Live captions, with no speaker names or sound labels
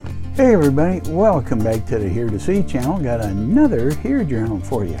Hey everybody, welcome back to the Hear2See channel. Got another Hear Journal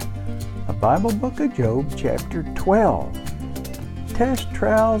for you. A Bible book of Job, chapter 12. Test,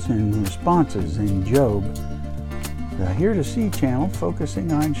 trials, and responses in Job. The Hear2See channel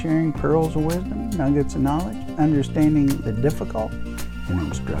focusing on sharing pearls of wisdom, nuggets of knowledge, understanding the difficult, and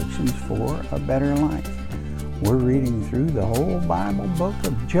instructions for a better life. We're reading through the whole Bible book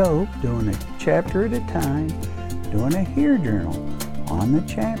of Job, doing a chapter at a time, doing a Hear Journal on the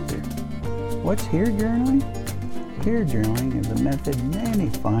chapter. What's Hear Journaling? Hear Journaling is a method many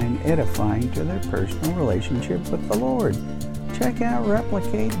find edifying to their personal relationship with the Lord. Check out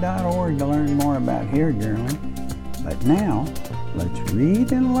replicate.org to learn more about Hear Journaling. But now, let's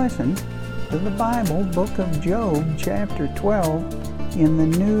read and listen to the Bible book of Job, chapter 12, in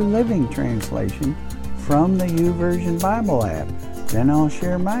the New Living Translation from the YouVersion Bible app. Then I'll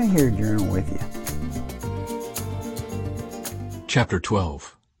share my Hear Journal with you. Chapter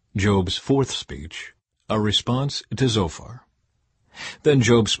 12, Job's fourth speech, a response to Zophar. Then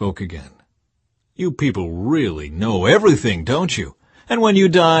Job spoke again. You people really know everything, don't you? And when you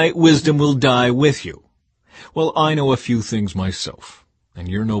die, wisdom will die with you. Well, I know a few things myself, and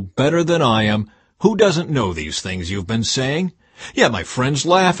you're no better than I am. Who doesn't know these things you've been saying? Yet my friends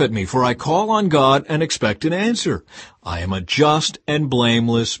laugh at me, for I call on God and expect an answer. I am a just and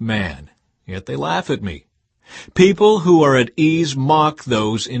blameless man, yet they laugh at me. People who are at ease mock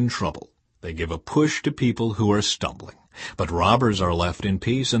those in trouble. They give a push to people who are stumbling. But robbers are left in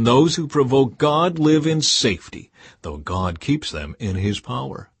peace, and those who provoke God live in safety, though God keeps them in his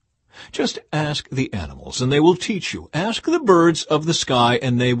power. Just ask the animals, and they will teach you. Ask the birds of the sky,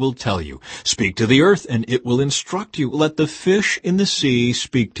 and they will tell you. Speak to the earth, and it will instruct you. Let the fish in the sea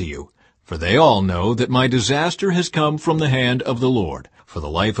speak to you. For they all know that my disaster has come from the hand of the Lord. For the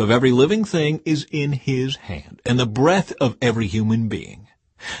life of every living thing is in his hand, and the breath of every human being.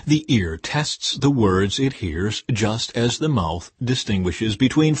 The ear tests the words it hears, just as the mouth distinguishes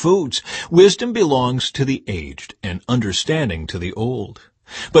between foods. Wisdom belongs to the aged, and understanding to the old.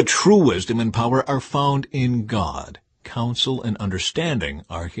 But true wisdom and power are found in God. Counsel and understanding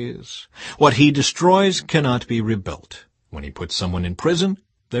are his. What he destroys cannot be rebuilt. When he puts someone in prison,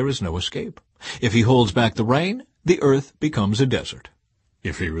 there is no escape. If he holds back the rain, the earth becomes a desert.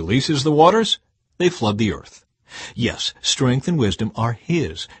 If he releases the waters, they flood the earth. Yes, strength and wisdom are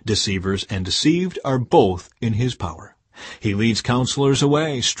his. Deceivers and deceived are both in his power. He leads counselors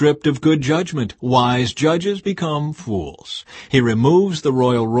away, stripped of good judgment. Wise judges become fools. He removes the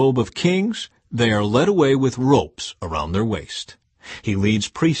royal robe of kings. They are led away with ropes around their waist. He leads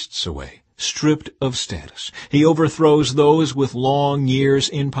priests away, stripped of status. He overthrows those with long years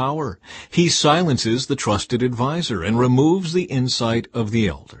in power. He silences the trusted adviser and removes the insight of the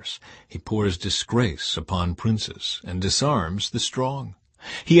elders. He pours disgrace upon princes and disarms the strong.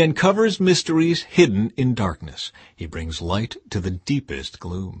 He uncovers mysteries hidden in darkness. He brings light to the deepest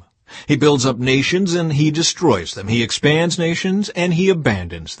gloom. He builds up nations and he destroys them. He expands nations and he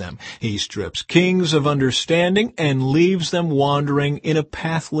abandons them. He strips kings of understanding and leaves them wandering in a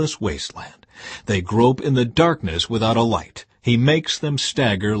pathless wasteland. They grope in the darkness without a light. He makes them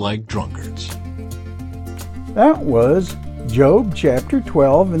stagger like drunkards. That was Job chapter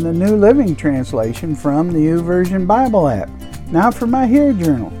 12 in the New Living Translation from the YouVersion Bible app. Now for my Hear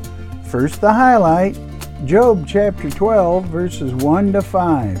Journal. First the highlight, Job chapter 12 verses 1 to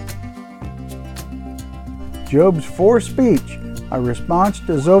 5. Job's fourth speech, a response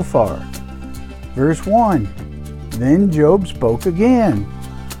to Zophar. Verse 1. Then Job spoke again.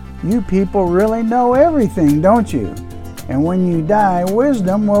 You people really know everything, don't you? And when you die,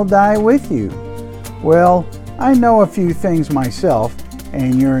 wisdom will die with you. Well, I know a few things myself,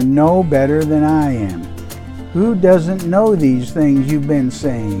 and you're no better than I am. Who doesn't know these things you've been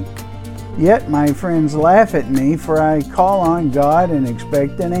saying? Yet my friends laugh at me, for I call on God and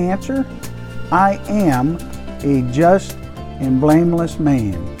expect an answer. I am a just and blameless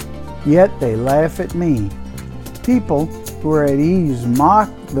man, yet they laugh at me. People who are at ease mock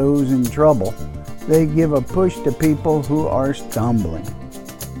those in trouble. They give a push to people who are stumbling.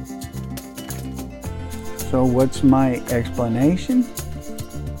 So what's my explanation?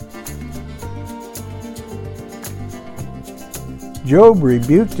 Job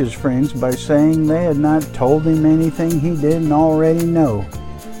rebuked his friends by saying they had not told him anything he didn't already know.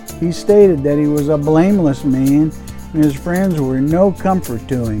 He stated that he was a blameless man and his friends were no comfort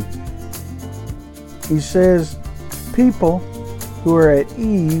to him. He says, people who are at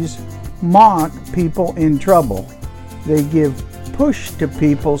ease mock people in trouble. They give push to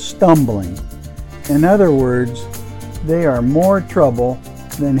people stumbling. In other words, they are more trouble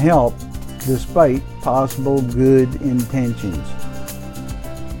than help despite possible good intentions.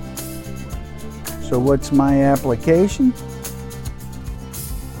 So what's my application?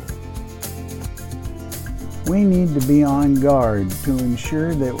 We need to be on guard to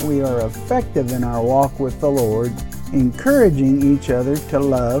ensure that we are effective in our walk with the Lord, encouraging each other to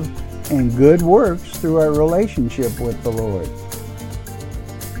love and good works through our relationship with the Lord.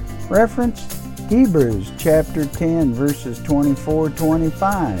 Reference Hebrews chapter 10 verses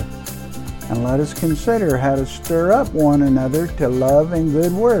 24-25. And let us consider how to stir up one another to love and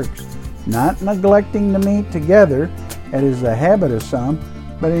good works, not neglecting to meet together, as is the habit of some,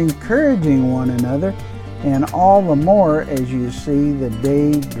 but encouraging one another, and all the more as you see the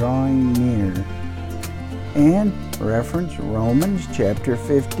day drawing near. And reference Romans chapter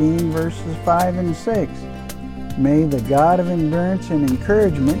 15 verses 5 and 6. May the God of endurance and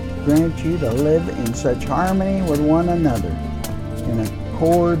encouragement grant you to live in such harmony with one another, in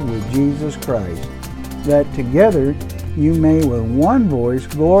accord with Jesus Christ, that together you may with one voice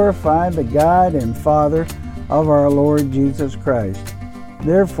glorify the God and Father of our Lord Jesus Christ.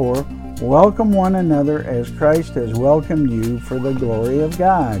 Therefore, welcome one another as Christ has welcomed you for the glory of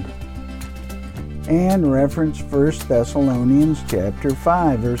God. And reference 1 Thessalonians chapter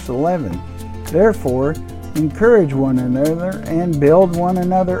 5 verse 11. Therefore, encourage one another and build one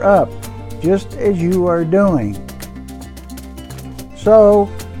another up, just as you are doing. So,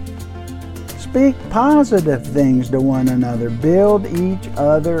 speak positive things to one another. Build each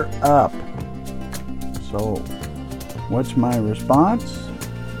other up. So, what's my response?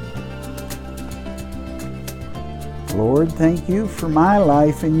 Lord, thank you for my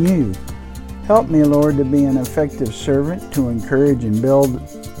life in you. Help me, Lord, to be an effective servant to encourage and build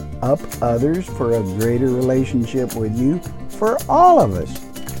up others for a greater relationship with you for all of us.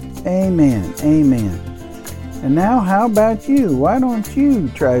 Amen. Amen. And now, how about you? Why don't you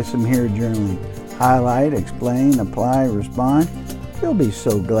try some Hear journaling? Highlight, explain, apply, respond. You'll be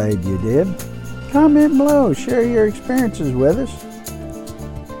so glad you did. Comment below. Share your experiences with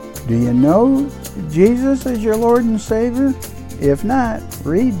us. Do you know Jesus is your Lord and Savior? If not,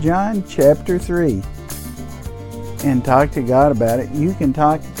 read John chapter 3 and talk to God about it. You can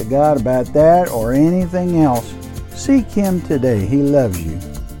talk to God about that or anything else. Seek Him today. He loves you.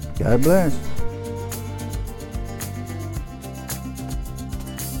 God bless.